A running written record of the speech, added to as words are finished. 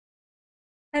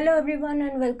Hello everyone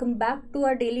and welcome back to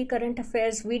our daily current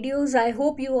affairs videos. I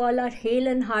hope you all are hale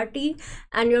and hearty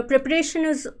and your preparation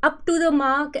is up to the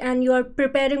mark and you are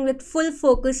preparing with full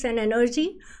focus and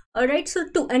energy. Alright, so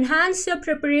to enhance your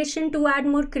preparation, to add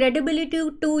more credibility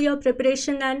to your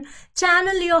preparation and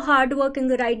channel your hard work in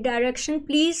the right direction,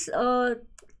 please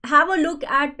have a look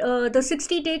at the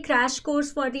 60-day crash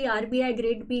course for the RBI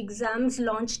Grade B exams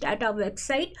launched at our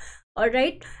website.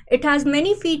 Alright, it has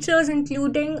many features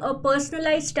including a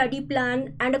personalized study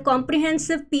plan and a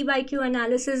comprehensive PYQ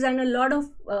analysis and a lot of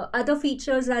other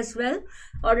features as well.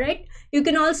 Alright, you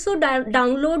can also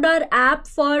download our app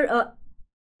for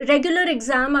regular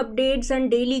exam updates and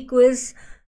daily quiz.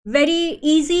 Very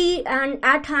easy and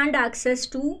at hand access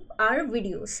to our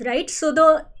videos, right? So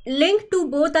the link to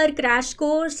both our crash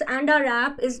course and our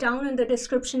app is down in the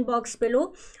description box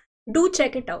below. Do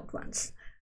check it out once.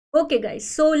 Okay guys,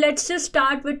 so let's just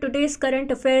start with today's current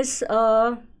affairs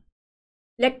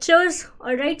lectures.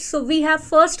 All right, so we have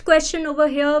first question over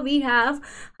here. We have,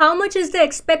 how much is the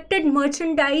expected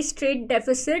merchandise trade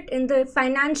deficit in the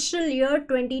financial year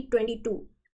 2022?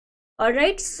 All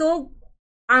right, so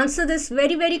answer this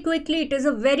very quickly. It is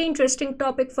a very interesting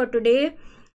topic for today.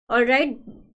 All right,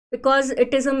 because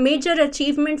it is a major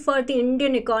achievement for the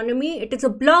Indian economy. It is a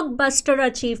blockbuster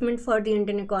achievement for the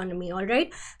Indian economy. All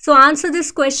right, so answer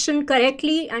this question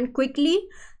correctly and quickly.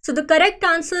 So the correct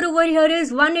answer over here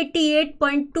is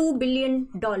 $188.2 billion,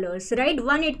 right?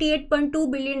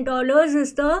 $188.2 billion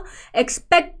is the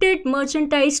expected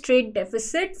merchandise trade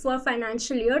deficit for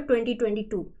financial year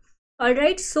 2022. All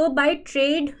right, so by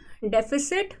trade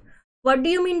deficit, what do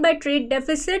you mean by trade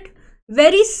deficit?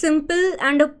 Very simple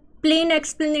and a plain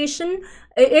explanation.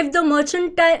 If the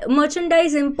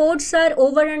merchandise imports are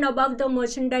over and above the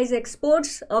merchandise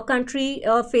exports, a country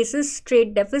faces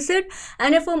trade deficit.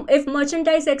 And if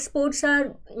merchandise exports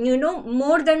are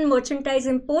more than merchandise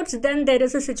imports, then there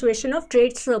is a situation of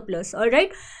trade surplus. All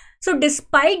right, so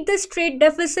despite this trade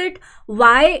deficit,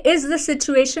 why is the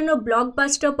situation a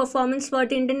blockbuster performance for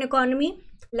the Indian economy?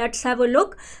 Let's have a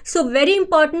look. So very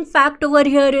important fact over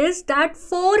here is that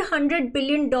 $400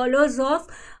 billion of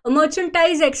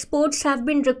merchandise exports have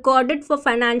been recorded for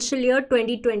financial year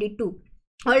 2022.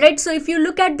 Alright, so if you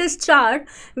look at this chart,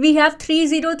 we have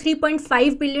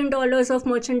 $303.5 billion of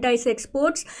merchandise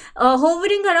exports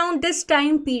hovering around this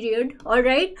time period.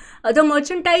 Alright, the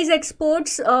merchandise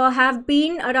exports have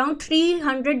been around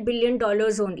 $300 billion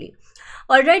only.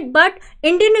 All right, but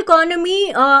Indian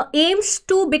economy aims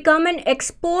to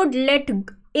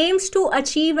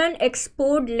achieve an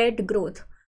export-led growth.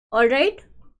 All right,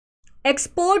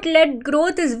 export-led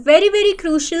growth is very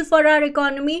crucial for our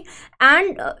economy,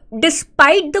 and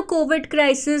despite the COVID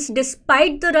crisis,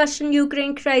 despite the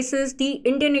Russian-Ukraine crisis, the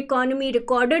Indian economy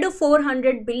recorded a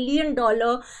 $400 billion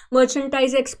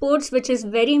merchandise exports, which is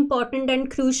very important and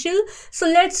crucial. So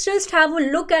let's just have a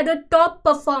look at the top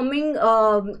performing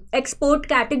export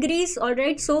categories. All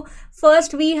right, so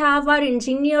first we have our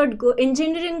engineering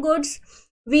goods.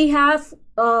 We have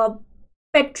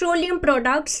petroleum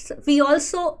products. We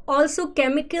also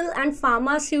chemical and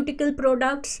pharmaceutical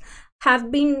products have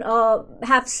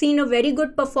seen a very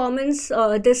good performance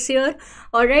this year.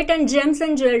 All right, and gems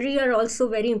and jewelry are also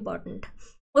very important.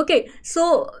 Okay,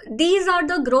 so these are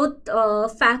the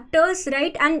growth factors,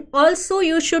 right? And also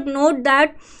you should note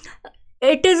that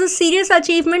it is a serious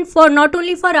achievement for not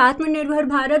only for Atmanirbhar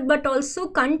Bharat but also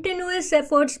continuous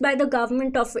efforts by the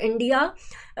government of India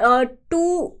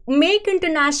to make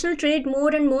international trade more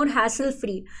and more hassle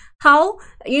free. How?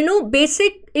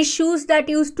 Basic issues that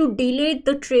used to delay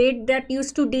the trade, that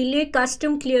used to delay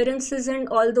custom clearances and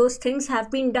all those things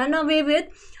have been done away with,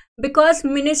 because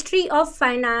Ministry of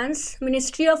Finance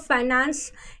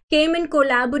came in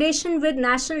collaboration with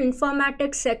National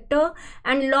Informatics sector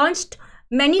and launched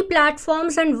many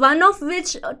platforms, and one of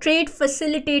which trade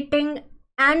facilitating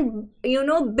and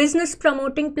business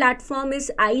promoting platform is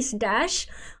ICE Dash.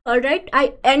 All right,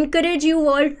 I encourage you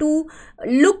all to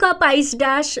look up ICE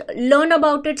Dash, learn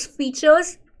about its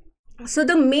features. So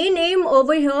the main aim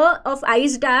over here of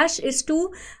ICE Dash is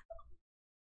to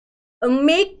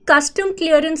make custom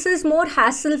clearances more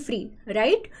hassle free,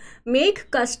 right?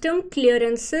 Make custom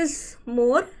clearances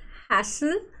more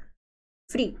hassle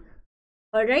free.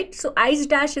 All right, so ICE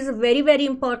Dash is a very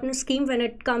important scheme when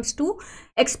it comes to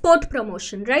export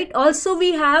promotion, right? Also,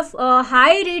 we have a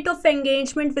high rate of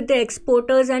engagement with the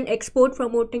exporters and export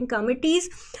promoting committees,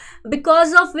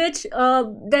 because of which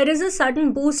there is a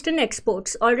sudden boost in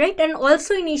exports. All right, and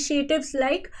also initiatives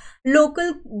like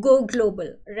local go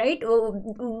global, right?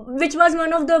 Which was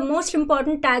one of the most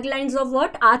important taglines of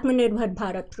what Atmanirbhar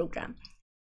Bharat program.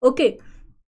 Okay.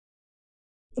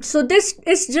 So this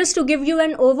is just to give you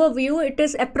an overview. It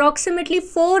is approximately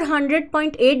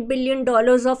 $400.8 billion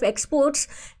of exports.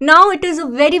 Now it is a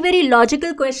very, very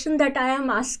logical question that I am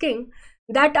asking,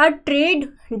 that our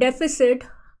trade deficit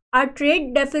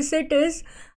is,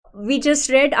 we just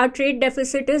read, our trade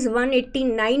deficit is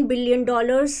 $189 billion,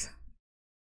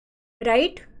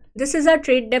 right? This is our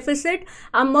trade deficit.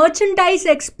 Our merchandise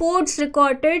exports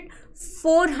recorded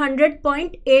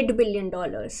 $400.8 billion.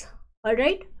 All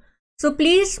right. So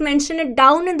please mention it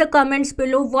down in the comments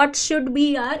below. What should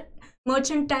be our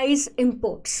merchandise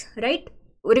imports, right?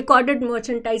 Recorded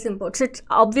merchandise imports. It's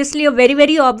obviously a very,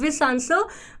 very obvious answer,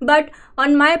 but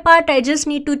on my part, I just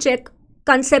need to check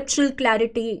conceptual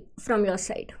clarity from your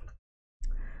side.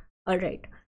 All right.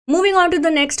 Moving on to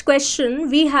the next question,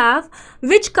 we have,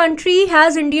 which country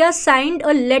has India signed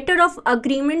a letter of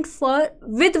agreement for,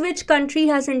 with which country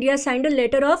has India signed a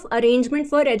letter of arrangement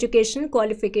for education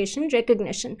qualification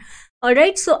recognition? All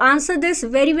right, so answer this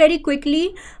very, very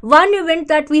quickly. One event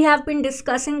that we have been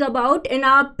discussing about in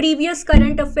our previous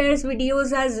current affairs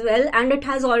videos as well, and it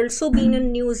has also been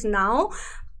in news now,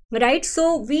 right?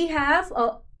 So we have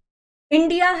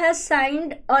India has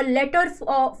signed a letter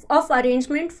of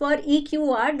arrangement for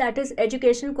EQR, that is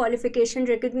Education Qualification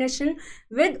Recognition,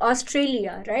 with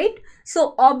Australia, right?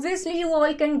 So obviously you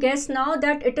all can guess now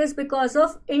that it is because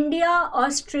of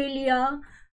India-Australia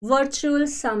Virtual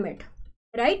Summit,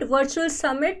 right? Virtual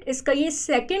Summit, इसका ये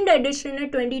second edition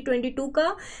है 2022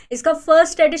 का. इसका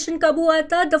first edition कब हुआ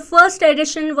था? The first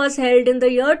edition was held in the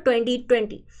year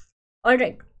 2020. All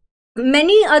right.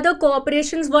 Many other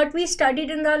cooperations. What we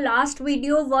studied in the last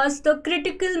video was the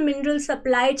critical mineral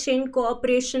supply chain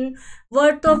cooperation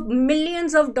worth of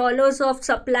millions of dollars of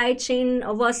supply chain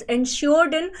was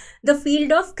ensured in the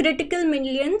field of critical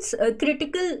minerals,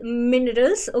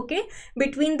 okay,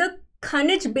 between the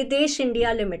Khanij Bidesh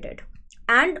India Limited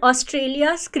and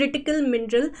Australia's critical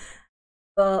mineral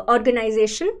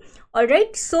organization. All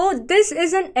right, so this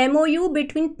is an MOU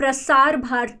between Prasar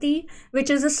Bharati, which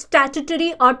is a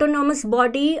statutory autonomous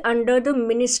body under the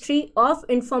Ministry of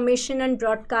Information and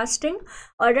Broadcasting,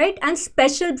 all right, and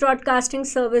Special Broadcasting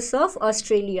Service of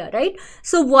Australia, right?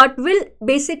 So what will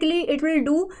basically it will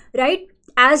do, right,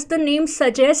 as the name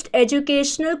suggests,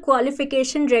 educational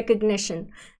qualification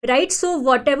recognition, right? So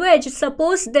whatever,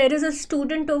 suppose there is a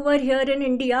student over here in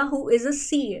India who is a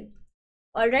CA,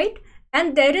 all right,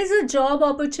 and there is a job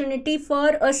opportunity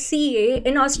for a CA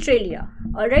in Australia,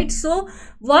 all right? So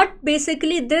what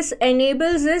basically this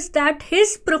enables is that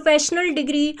his professional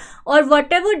degree or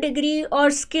whatever degree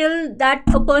or skill that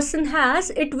a person has,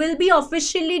 it will be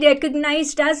officially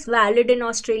recognized as valid in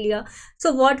Australia.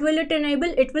 So what will it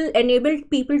enable? It will enable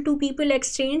people-to-people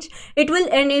exchange. It will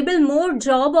enable more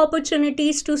job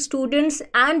opportunities to students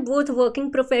and both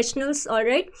working professionals, all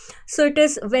right? So it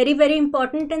is very, very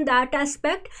important in that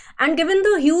aspect. And given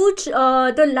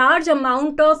the the large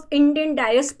amount of Indian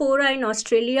diaspora in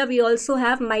Australia, we also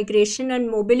have migration and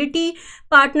mobility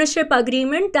partnership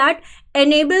agreement that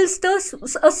enables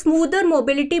a smoother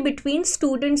mobility between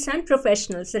students and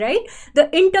professionals, right?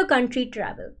 The inter-country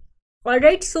travel. All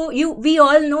right, so we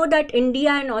all know that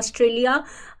India and Australia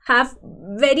have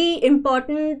very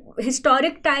important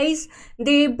historic ties.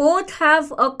 They both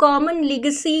have a common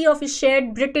legacy of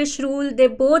shared British rule. They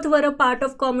both were a part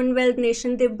of Commonwealth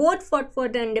nation. They both fought for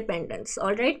the independence,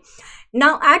 all right?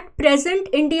 Now at present,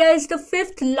 India is the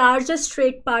 5th largest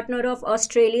trade partner of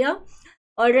Australia,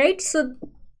 all right? So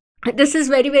this is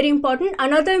very, very important.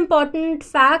 Another important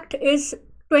fact is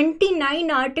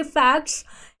 29 artifacts,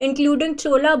 including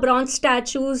Chola bronze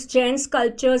statues, Jain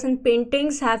sculptures and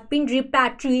paintings, have been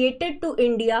repatriated to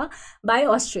India by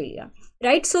Australia,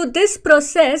 right? So this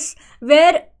process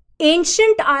where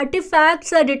ancient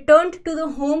artifacts are returned to the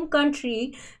home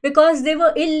country because they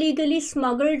were illegally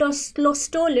smuggled or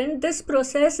stolen, this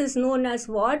process is known as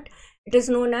what? It is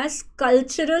known as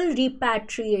cultural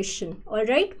repatriation, all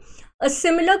right? A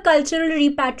similar cultural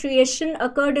repatriation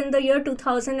occurred in the year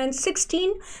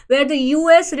 2016, where the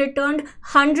US returned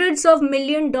hundreds of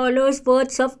 $millions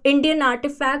worth of Indian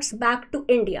artifacts back to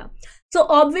India. So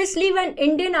obviously, when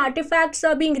Indian artifacts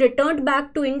are being returned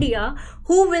back to India,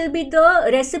 who will be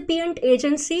the recipient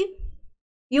agency?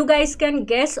 You guys can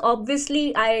guess.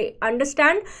 Obviously, I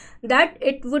understand that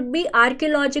it would be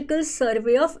Archaeological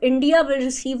Survey of India will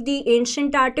receive the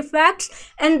ancient artifacts,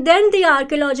 and then the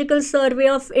Archaeological Survey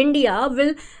of India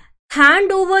will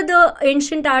hand over the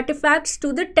ancient artifacts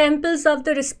to the temples of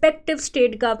the respective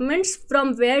state governments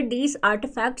from where these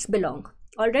artifacts belong.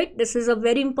 All right, this is a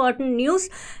very important news.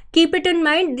 Keep it in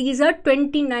mind. These are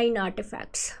 29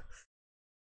 artifacts.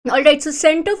 All right, so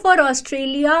Center for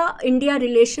Australia India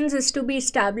Relations is to be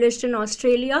established in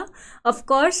Australia, of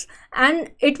course,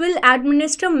 and it will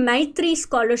administer Maitri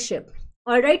Scholarship.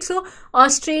 All right, so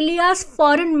Australia's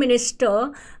foreign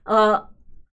minister, uh,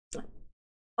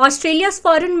 Australia's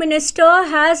foreign minister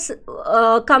has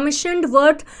commissioned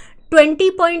worth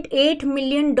 $20.8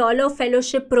 million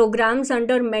fellowship programs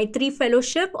under Maitri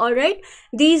Fellowship. All right,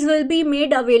 these will be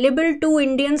made available to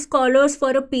Indian scholars for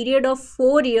a period of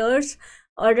 4 years.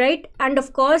 All right, and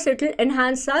of course, it will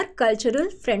enhance our cultural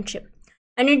friendship.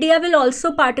 And India will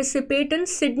also participate in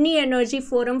Sydney Energy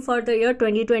Forum for the year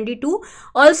 2022.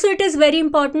 Also, it is very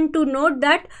important to note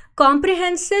that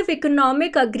Comprehensive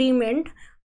Economic Agreement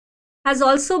has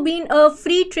also been a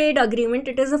free trade agreement.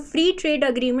 It is a free trade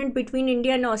agreement between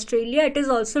India and Australia. It is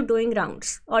also doing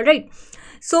rounds. All right.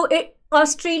 So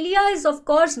Australia is, of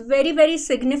course, very, very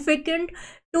significant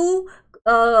to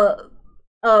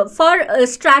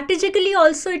strategically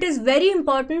also. It is very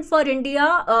important for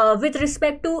India with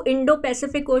respect to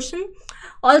Indo-Pacific Ocean.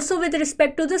 Also with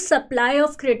respect to the supply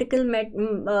of critical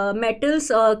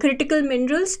metals, critical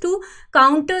minerals, to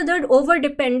counter the over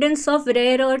dependence of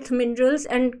rare earth minerals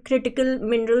and critical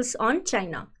minerals on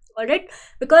China. All right,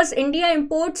 because India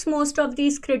imports most of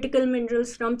these critical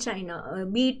minerals from China,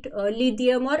 be it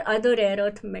lithium or other rare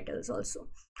earth metals also.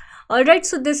 All right,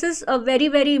 so this is a very,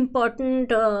 very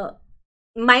important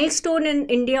milestone in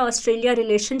India-Australia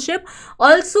relationship.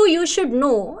 Also, you should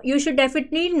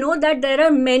definitely know that there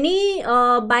are many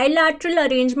bilateral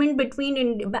arrangements between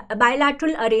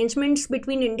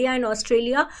India and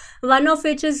Australia. One of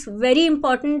which is very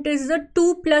important is the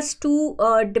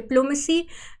 2+2 diplomacy.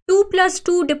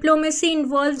 2+2 diplomacy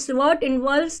involves what?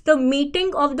 Involves the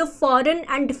meeting of the foreign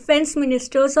and defense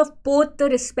ministers of both the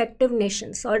respective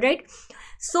nations. All right,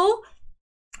 so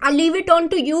I'll leave it on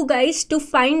to you guys to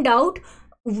find out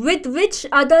with which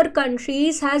other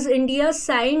countries has India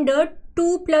signed a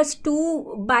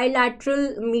 2+2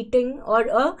 bilateral meeting or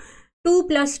a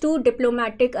 2+2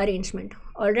 diplomatic arrangement.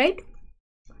 All right.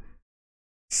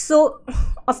 So,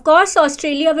 of course,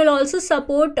 Australia will also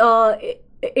support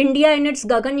India in its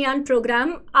Gaganyaan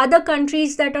program. Other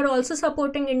countries that are also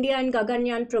supporting India in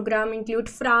Gaganyaan program include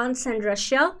France and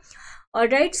Russia. All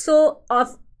right. So,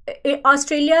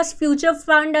 Australia's Future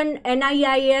Fund and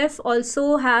NIIF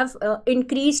also have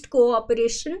increased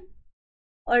cooperation.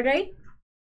 All right.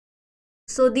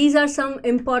 So these are some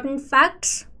important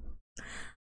facts.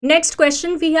 Next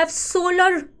question, we have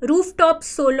rooftop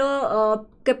solar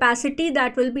capacity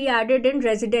that will be added in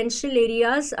residential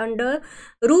areas under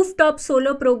rooftop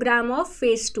solar program of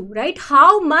phase 2, right?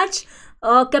 How much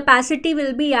capacity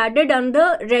will be added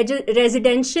under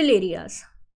residential areas?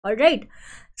 All right.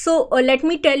 So let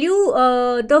me tell you,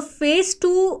 the phase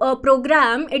 2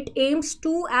 program, it aims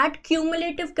to add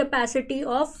cumulative capacity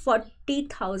of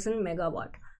 40,000 megawatt.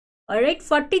 All right,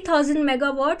 40,000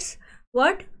 megawatts.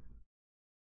 What?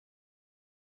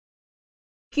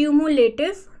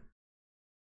 Cumulative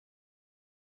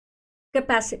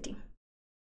capacity.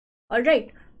 All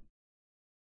right.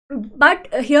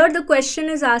 But here the question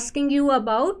is asking you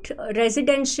about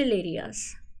residential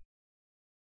areas.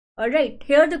 All right,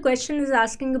 here the question is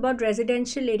asking about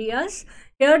residential areas.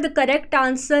 Here the correct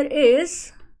answer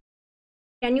is,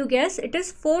 can you guess? It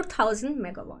is 4,000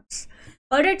 megawatts.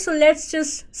 All right, so let's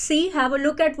just have a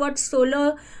look at what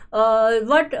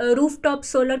rooftop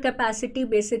solar capacity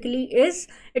basically is.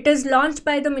 It is launched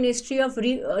by the Ministry of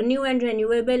New and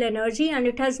Renewable Energy, and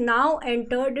it has now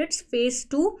entered its phase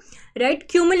 2, right?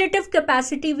 Cumulative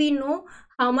capacity, we know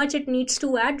how much it needs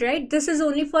to add, right? This is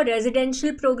only for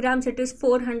residential programs. It is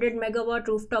 400 megawatt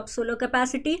rooftop solar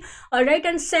capacity. All right,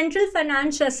 and central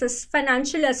financial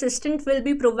assistance will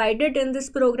be provided in this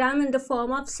program in the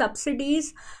form of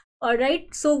subsidies. All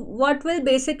right, so what will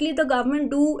basically the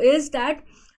government do is that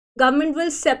government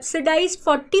will subsidize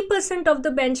 40% of the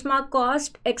benchmark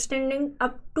cost extending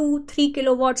up to 3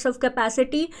 kilowatts of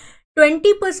capacity,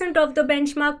 20% of the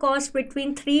benchmark cost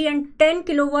between 3 and 10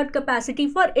 kilowatt capacity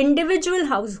for individual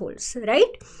households,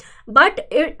 right? But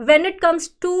when it comes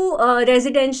to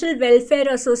residential welfare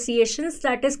associations,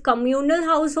 that is communal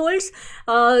households,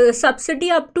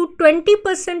 subsidy up to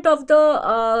 20% of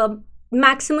the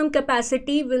maximum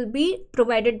capacity will be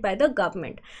provided by the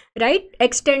government, right?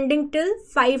 Extending till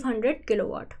 500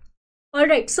 kilowatt. All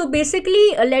right, so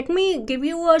basically let me give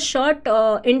you a short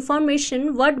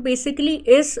information what basically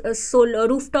is a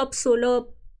rooftop solar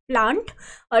plant.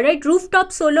 All right,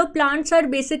 rooftop solar plants are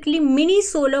basically mini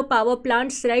solar power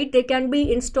plants, right? They can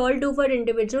be installed over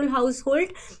individual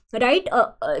household, right?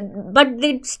 But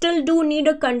they still do need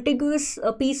a contiguous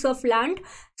piece of land.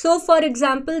 So for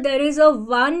example, there is a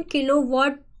 1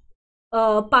 kilowatt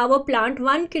power plant,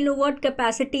 1 kilowatt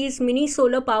capacity is mini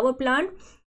solar power plant,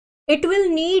 it will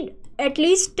need at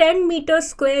least 10 meter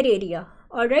square area.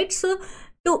 All right, so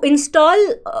to install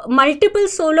multiple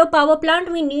solar power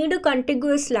plant, we need a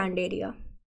contiguous land area.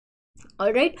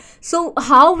 All right, so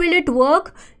how will it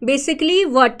work? Basically,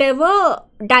 whatever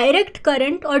direct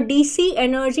current or DC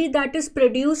energy that is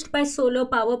produced by solar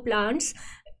power plants,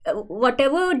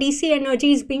 whatever DC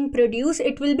energy is being produced,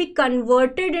 it will be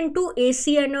converted into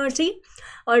AC energy.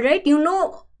 All right, you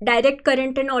know direct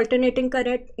current and alternating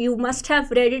current, you must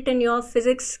have read it in your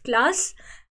physics class,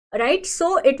 right?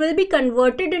 So it will be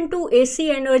converted into AC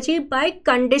energy by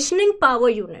conditioning power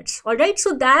units. All right,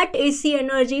 so that AC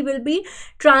energy will be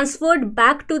transferred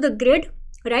back to the grid,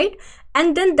 right?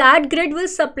 And then that grid will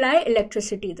supply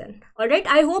electricity then. All right,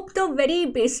 I hope the very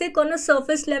basic on a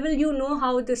surface level you know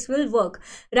how this will work,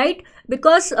 right?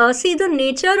 Because see the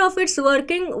nature of its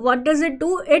working, what does it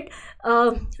do? It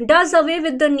does away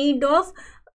with the need of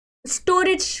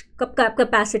storage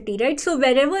capacity, right? So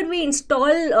wherever we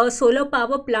install a solar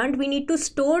power plant, we need to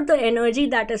store the energy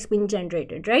that has been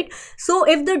generated, right? So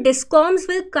if the discoms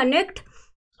will connect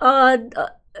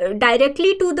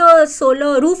directly to the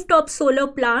solar rooftop solar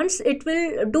plants, it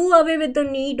will do away with the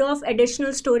need of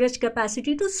additional storage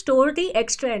capacity to store the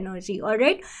extra energy. All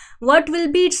right, what will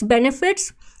be its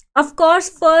benefits? Of course,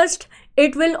 first,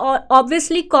 it will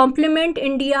obviously complement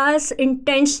India's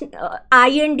intention,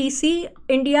 INDC.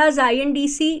 India's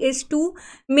INDC is to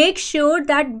make sure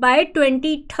that by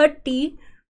 2030,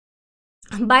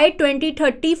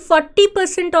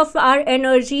 40% of our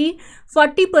energy,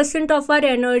 40% of our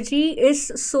energy is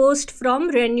sourced from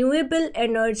renewable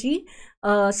energy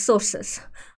sources.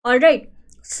 All right,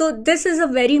 so this is a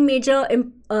very major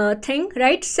thing,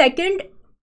 right?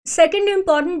 Second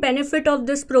important benefit of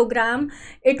this program,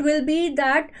 it will be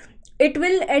that it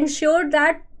will ensure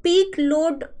that peak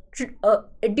load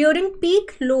during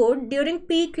peak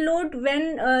load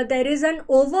when there is an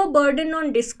overburden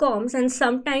on discoms, and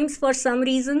sometimes for some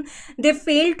reason they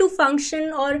fail to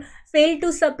function or fail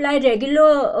to supply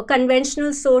regular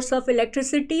conventional source of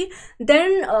electricity,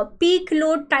 then peak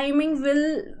load timing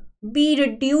will be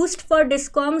reduced for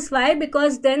discoms. Why?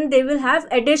 Because then they will have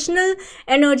additional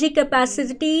energy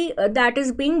capacity that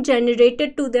is being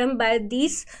generated to them by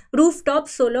these rooftop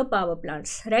solar power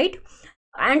plants, right?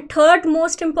 And third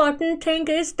most important thing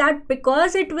is that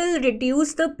because it will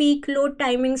reduce the peak load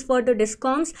timings for the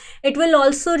discoms, it will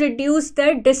also reduce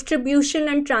their distribution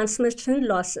and transmission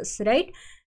losses, right?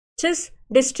 Just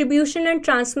distribution and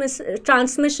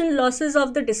transmission losses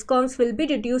of the discoms will be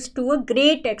reduced to a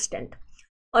great extent.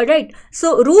 All right,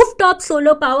 so rooftop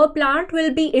solar power plant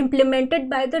will be implemented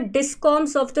by the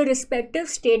discoms of the respective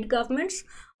state governments,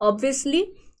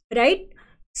 obviously, right?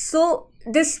 So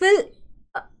this will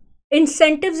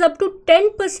incentives up to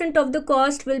 10% of the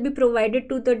cost will be provided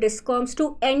to the discoms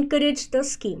to encourage the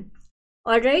scheme.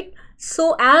 All right,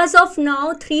 so as of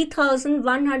now,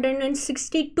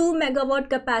 3,162 megawatt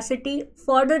capacity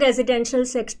for the residential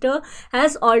sector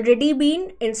has already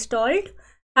been installed,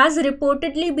 has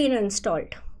reportedly been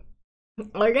installed.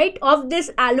 All right, of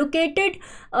this allocated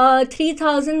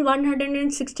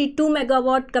 3,162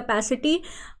 megawatt capacity,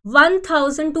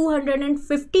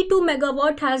 1,252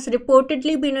 megawatt has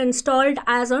reportedly been installed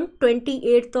as on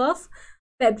 28th of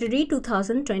February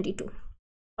 2022.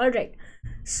 All right,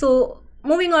 so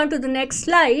moving on to the next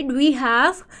slide, we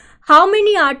have how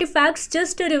many artifacts,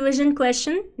 just a revision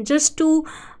question, just to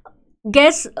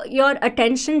guess your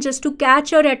attention, just to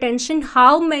catch your attention,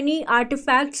 how many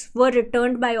artifacts were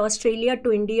returned by Australia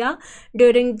to India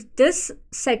during this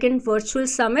second virtual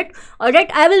summit? All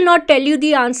right, I will not tell you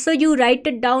the answer, you write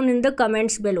it down in the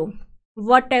comments below.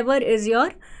 Whatever is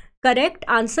your correct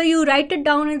answer, you write it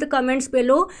down in the comments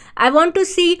below. I want to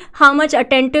see how much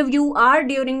attentive you are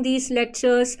during these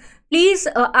lectures. Please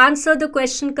answer the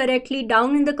question correctly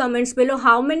down in the comments below.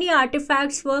 How many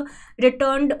artifacts were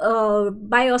returned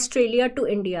by Australia to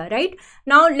India, right?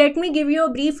 Now, let me give you a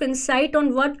brief insight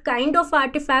on what kind of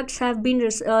artifacts have been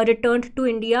returned to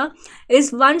India.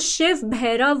 Is one Shiv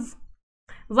Bhairav.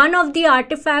 One of the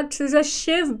artifacts is a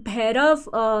Shiv Bhairav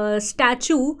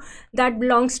statue that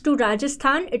belongs to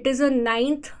Rajasthan. It is a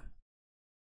 9th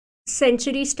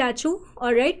century statue.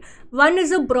 All right, one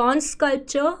is a bronze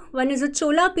sculpture, one is a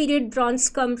Chola period bronze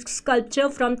sculpture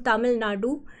from Tamil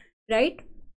Nadu, right,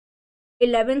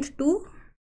 11th to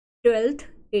 12th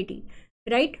AD,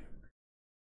 right?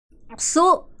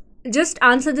 So just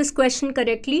answer this question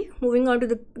correctly. Moving on to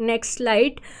the next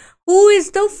slide. Who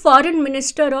is the foreign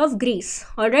minister of Greece?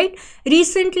 All right,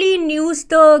 recently news,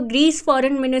 the Greece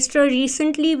foreign minister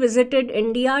recently visited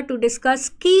India to discuss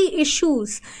key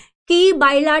issues Key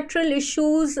bilateral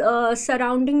issues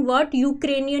surrounding what?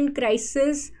 Ukrainian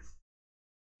crisis.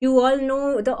 You all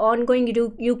know the ongoing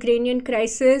Ukrainian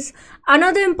crisis.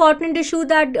 Another important issue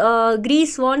that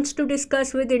Greece wants to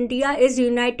discuss with India is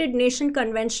United Nations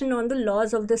Convention on the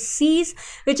Laws of the Seas,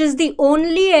 which is the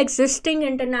only existing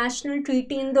international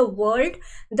treaty in the world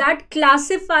that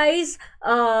classifies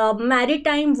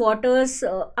maritime waters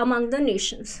among the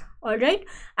nations. All right,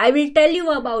 I will tell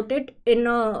you about it in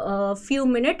a few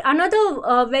minutes.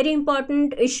 Another very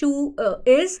important issue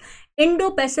is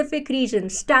Indo-Pacific region,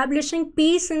 establishing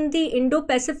peace in the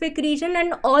Indo-Pacific region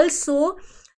and also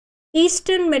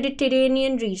Eastern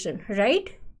Mediterranean region,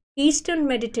 right? Eastern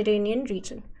Mediterranean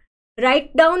region.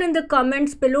 Write down in the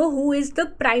comments below who is the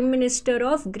Prime Minister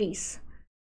of Greece.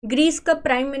 Greece का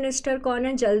prime minister कौन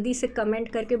है? जल्दी से comment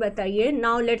करके बताइए.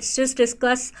 Now let's just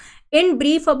discuss in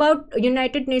brief about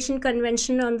United Nations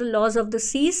Convention on the Laws of the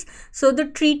Seas. So the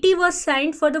treaty was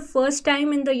signed for the first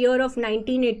time in the year of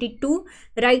 1982,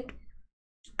 right?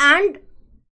 And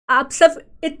आप सब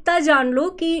इतना जान लो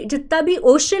कि जितना भी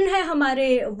ocean है हमारे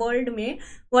world में,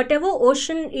 whatever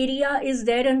ocean area is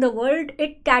there in the world,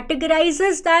 it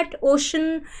categorizes that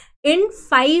ocean in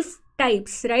 5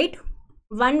 types, right?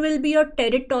 One will be your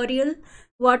territorial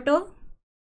water,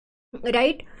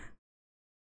 right?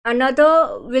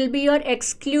 Another will be your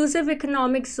exclusive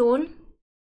economic zone.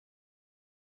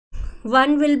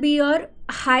 One will be your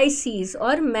high seas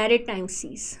or maritime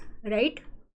seas, right?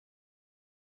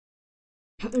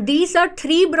 These are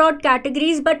 3 broad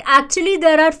categories, but actually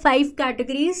there are 5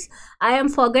 categories. I am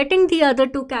forgetting the other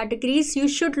 2 categories. You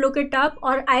should look it up,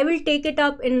 or I will take it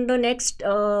up in the next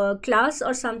class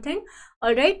or something.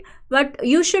 All right, but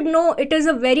you should know it is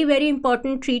a very, very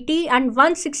important treaty, and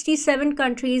 167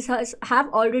 countries have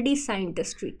already signed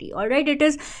this treaty. All right, it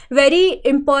is very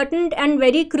important and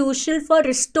very crucial for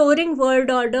restoring world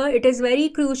order. It is very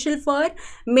crucial for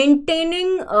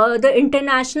maintaining the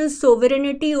international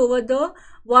sovereignty over the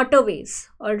waterways.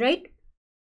 All right,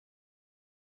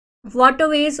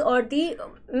 waterways or the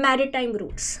maritime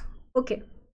routes. Okay,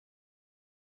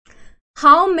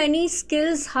 how many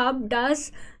skills hub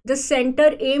does the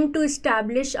center aim to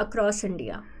establish across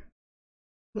India?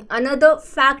 Another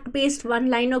fact-based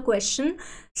one-liner question.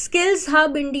 Skills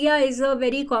Hub India is a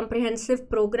very comprehensive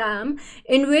program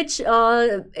in which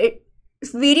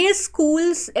various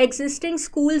schools, existing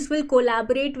schools, will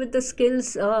collaborate with the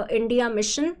Skills India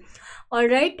mission. All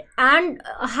right, and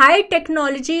high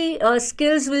technology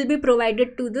skills will be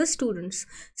provided to the students.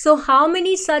 So how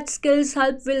many such skills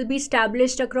hub will be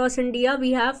established across India?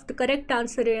 We have the correct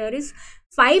answer here is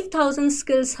 5,000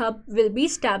 skills hub will be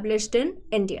established in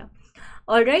India.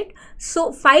 All right,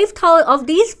 so 5,000 of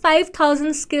these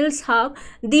 5,000 skills hub,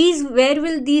 where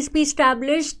will these be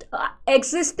established?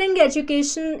 Existing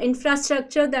education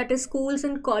infrastructure, that is schools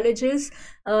and colleges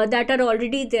that are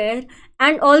already there,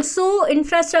 and also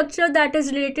infrastructure that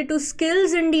is related to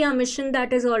Skills India mission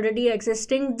that is already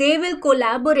existing, they will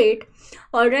collaborate.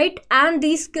 All right, and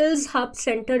these skills hub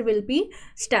center will be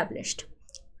established.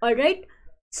 All right,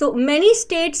 so many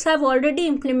states have already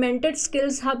implemented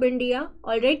Skills Hub India.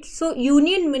 All right, so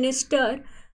Union Minister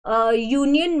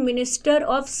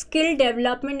of Skill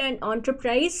Development and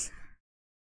Enterprise,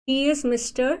 he is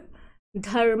Mr.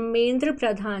 Dharmendra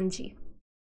Pradhan ji.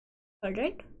 All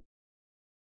right,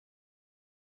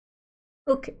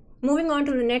 okay, moving on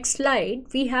to the next slide.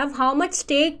 We have how much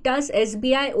stake does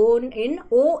SBI own in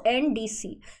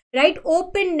ONDC, right?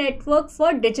 Open Network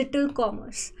for Digital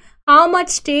Commerce. How much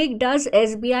stake does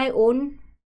SBI own?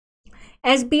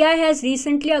 SBI has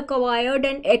recently acquired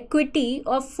an equity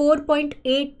of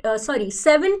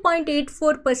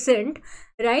 7.84%,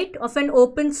 right, of an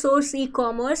open source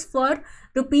e-commerce for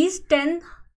rupees 10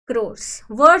 crores,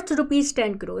 worth rupees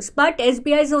 10 crores. But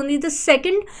SBI is only the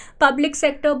second public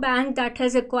sector bank that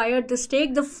has acquired the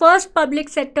stake. The first public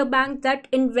sector bank that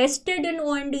invested in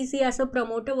ONDC as a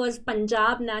promoter was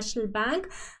Punjab National Bank,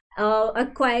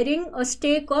 acquiring a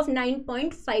stake of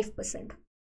 9.5%.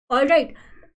 All right,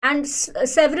 and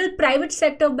several private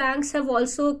sector banks have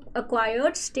also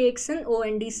acquired stakes in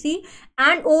ONDC,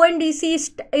 and ONDC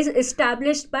is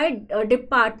established by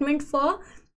Department for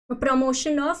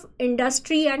Promotion of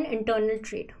Industry and Internal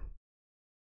Trade.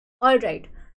 All right,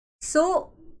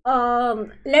 so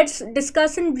let's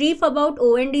discuss in brief about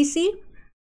ONDC.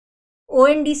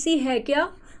 ONDC hai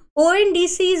kya?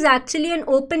 ONDC is actually an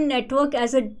open network,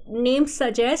 as the name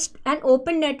suggests, an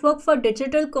open network for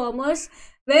digital commerce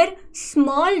where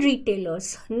small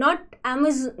retailers, not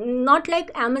like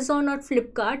Amazon or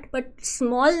Flipkart, but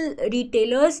small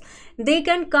retailers, they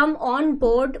can come on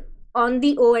board on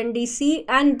the ONDC,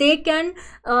 and they can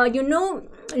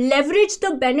leverage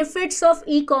the benefits of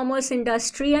e-commerce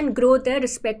industry and grow their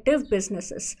respective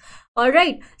businesses. All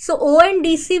right, so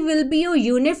ONDC will be a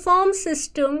uniform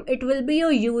system. It will be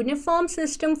a uniform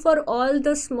system for all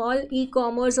the small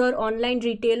e-commerce or online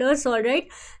retailers. All right,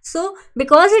 so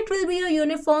because it will be a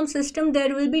uniform system,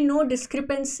 there will be no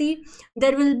discrepancy.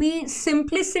 There will be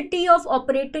simplicity of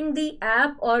operating the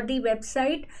app or the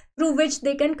website through which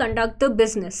they can conduct the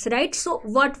business, right? So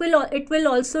what will it will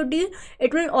also do?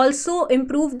 It will also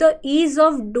improve the ease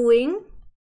of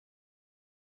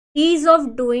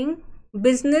doing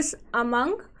business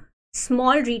among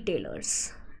small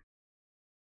retailers.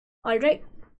 All right,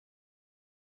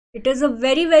 it is a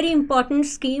very, very important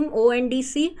scheme,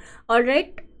 ONDC. All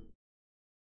right,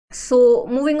 so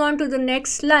moving on to the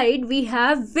next slide, we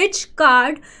have which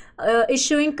card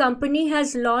issuing company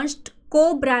has launched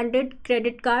co-branded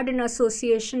credit card in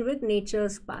association with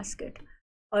Nature's Basket.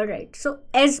 All right, so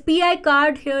SBI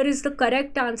card here is the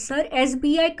correct answer.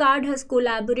 SBI card has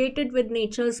collaborated with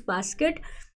Nature's Basket,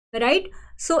 right?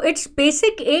 So its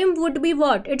basic aim would be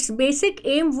what? Its basic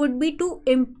aim would be to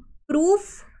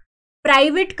improve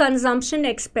private consumption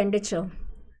expenditure,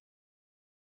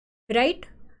 right?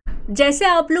 जैसे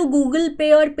आप लोग Google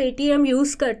पे और Paytm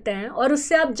use करते हैं और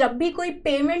उससे आप जब भी कोई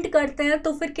पेमेंट करते हैं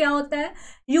तो फिर क्या होता है?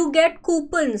 You get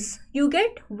coupons, you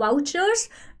get vouchers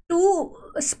to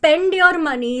spend your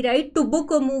money, right? To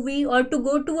book a movie or to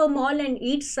go to a mall and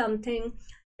eat something,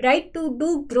 right? To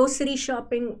do grocery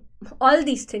shopping, all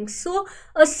these things. So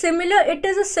it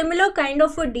is a similar kind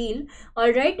of a deal.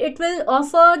 All right, it will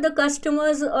offer the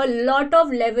customers a lot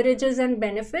of leverages and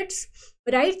benefits,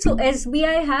 right? So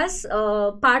SBI has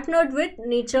partnered with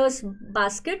Nature's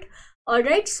Basket. All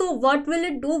right, so what will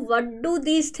it do? What do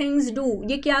these things do?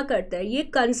 ये क्या करता है?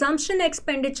 ये consumption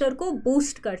expenditure को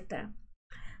boost करता है,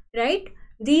 right?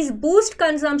 These boost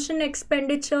consumption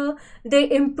expenditure, they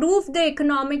improve the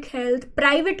economic health,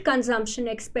 private consumption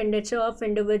expenditure of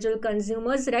individual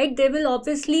consumers, right? They will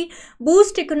obviously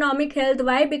boost economic health.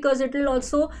 Why? Because it will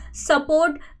also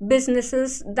support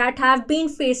businesses that have been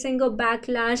facing a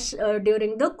backlash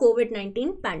during the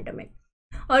COVID-19 pandemic.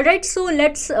 All right, so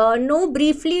let's know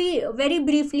very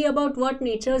briefly about what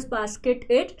Nature's Basket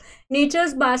is.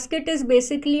 Nature's Basket is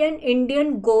basically an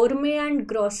Indian gourmet and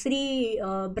grocery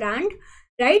brand,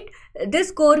 right?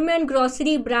 This gourmet and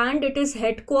grocery brand, it is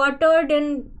headquartered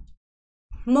in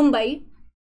Mumbai,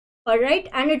 all right,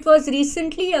 and it was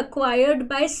recently acquired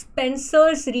by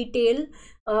Spencer's Retail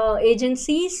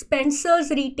agency.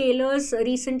 Spencer's Retailers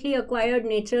recently acquired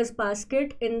Nature's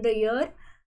Basket in the year.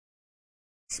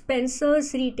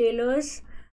 Spencer's Retailers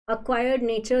acquired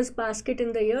Nature's Basket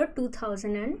in the year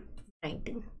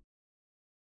 2019.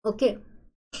 Okay.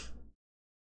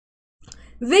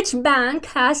 Which bank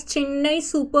has Chennai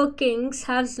Super Kings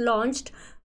has launched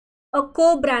a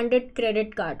co-branded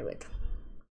credit card with?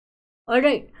 All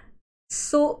right.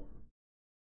 So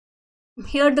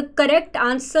here the correct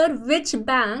answer, which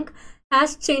bank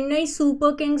has Chennai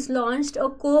Super Kings launched a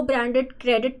co-branded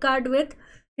credit card with?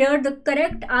 Here the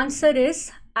correct answer is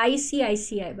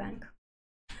ICICI Bank.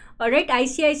 All right,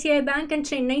 ICICI Bank and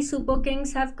Chennai Super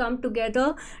Kings have come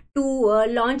together to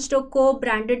launch a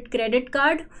co-branded credit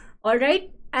card. All right,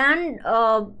 and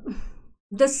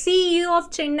the CEO of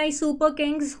Chennai Super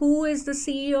Kings, who is the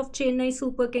CEO of Chennai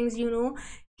Super Kings? You know,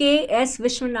 K.S.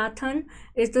 Vishwanathan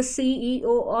is the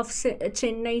CEO of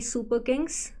Chennai Super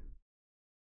Kings,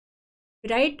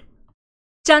 right?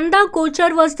 Chanda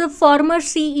Kochar was the former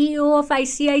CEO of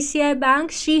ICICI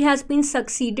Bank. She has been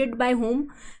succeeded by whom?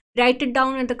 Write it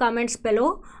down in the comments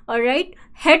below. All right.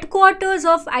 Headquarters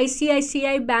of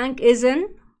ICICI Bank is in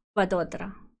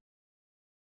Vadodara.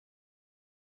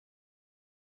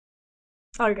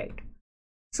 All right.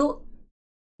 So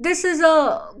this is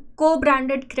a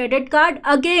co-branded credit card.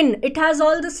 Again, it has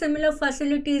all the similar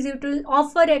facilities. It will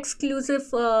offer exclusive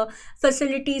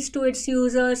facilities to its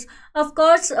users. Of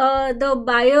course, the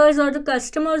buyers or the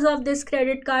customers of this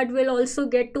credit card will also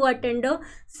get to attend a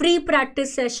free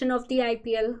practice session of the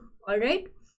IPL. All right.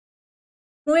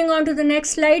 Moving on to the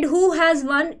next slide. Who has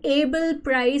won Abel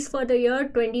Prize for the year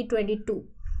 2022?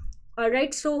 All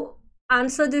right. So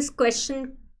answer this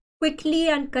question quickly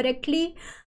and correctly.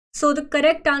 So the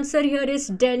correct answer here is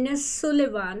Dennis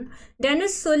Sullivan.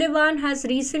 Dennis Sullivan has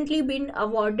recently been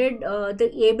awarded the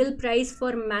Abel Prize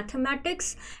for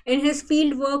mathematics in his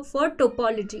field work for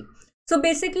topology. So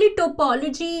basically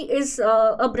topology is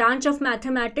a branch of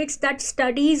mathematics that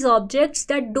studies objects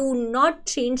that do not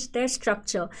change their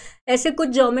structure. ऐसे कुछ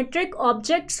geometric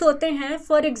objects होते हैं.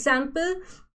 For example,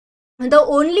 the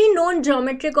only known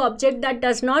geometric object that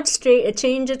does not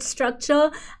change its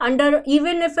structure under,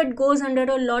 even if it goes under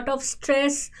a lot of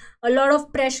stress, a lot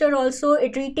of pressure also,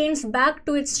 it retains back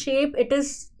to its shape. It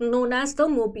is known as the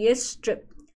Mobius strip,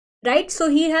 right? So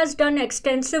he has done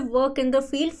extensive work in the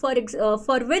field,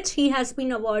 for which he has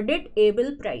been awarded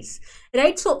Abel Prize,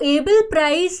 right? So Abel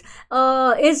Prize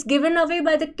is given away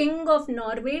by the King of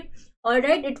Norway. All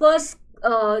right, it was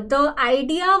the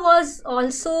idea was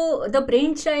also the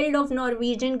brainchild of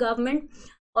Norwegian government.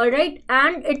 All right,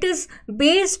 and it is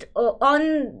based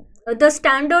on the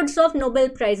standards of Nobel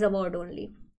Prize award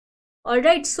only. All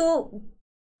right, so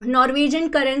Norwegian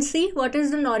currency, what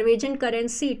is the Norwegian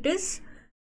currency? It is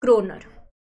kroner.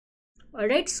 All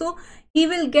right, so he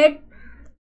will get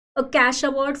a cash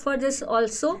award for this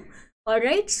also. All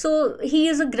right, so he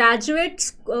is a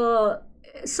graduate.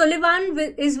 Sullivan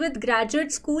is with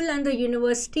graduate school and the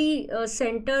university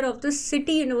center of the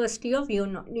City University of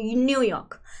New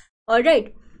York. All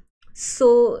right,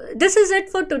 so this is it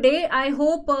for today. I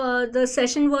hope the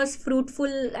session was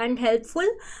fruitful and helpful.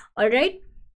 All right,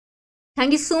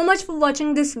 thank you so much for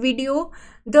watching this video.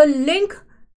 The link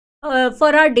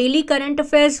for our daily current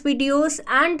affairs videos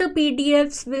and the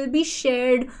PDFs will be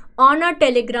shared on our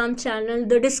Telegram channel,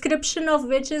 the description of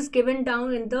which is given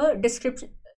down in the description.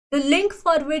 The link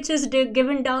for which is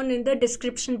given down in the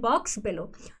description box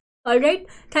below. All right,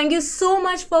 thank you so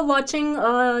much for watching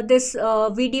this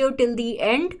video till the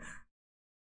end.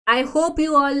 I hope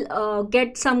you all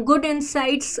get some good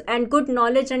insights and good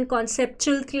knowledge and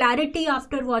conceptual clarity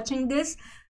after watching this.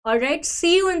 All right,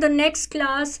 see you in the next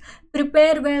class.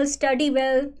 Prepare well, study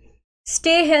well,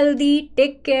 stay healthy,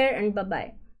 take care, and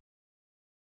bye-bye.